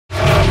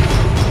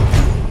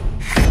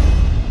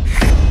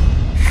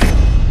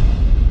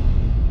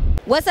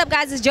What's up,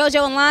 guys? It's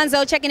JoJo and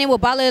Lonzo checking in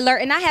with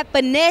BallerAlert, and I have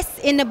Finesse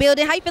in the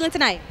building. How you feeling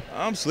tonight?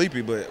 I'm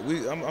sleepy, but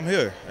I'm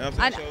here.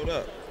 I showed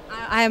up.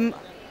 I'm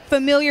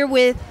familiar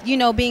with, you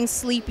know, being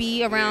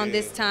sleepy around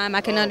this time.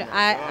 I can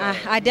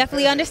I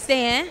definitely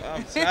understand.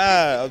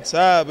 I'm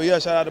tired, but yeah,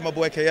 shout out to my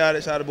boy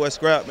Khaotic, shout out to boy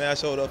Scrappy, man. I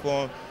showed up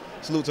for him.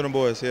 Salute to them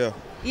boys, yeah.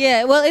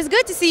 Yeah, well, it's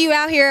good to see you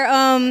out here,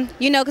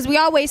 you know, because we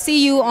always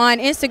see you on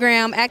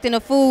Instagram acting a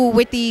fool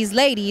with these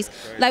ladies.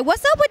 Right. Like,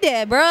 what's up with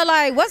that, bro?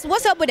 Like,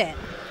 what's up with that?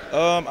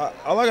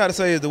 All I got to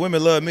say is the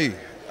women love me.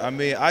 I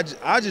mean, I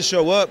just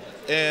show up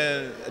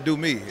and do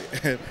me.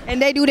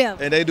 And they do them.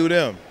 And they do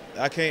them.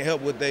 I can't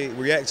help what they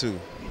react to.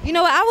 You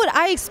know what?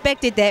 I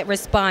expected that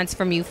response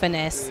from you,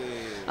 Finesse.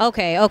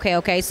 Yeah.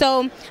 Okay.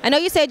 So I know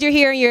you said you're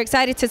here and you're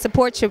excited to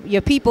support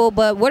your people,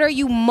 but what are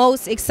you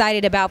most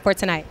excited about for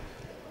tonight?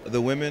 The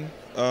women.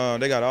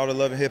 They got all the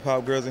loving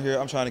hip-hop girls in here.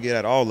 I'm trying to get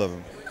at all of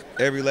them.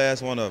 Every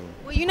last one of them.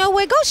 Well, you know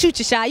what? Go shoot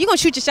your shot. You're going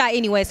to shoot your shot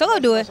anyway, so go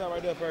do it. Shot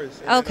right there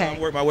first. Okay.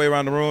 I'll work my way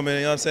around the room, and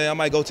you know what I'm saying? I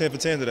might go 10 for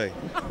 10 today.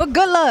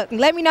 Good luck.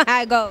 Let me know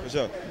how it goes. For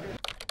sure.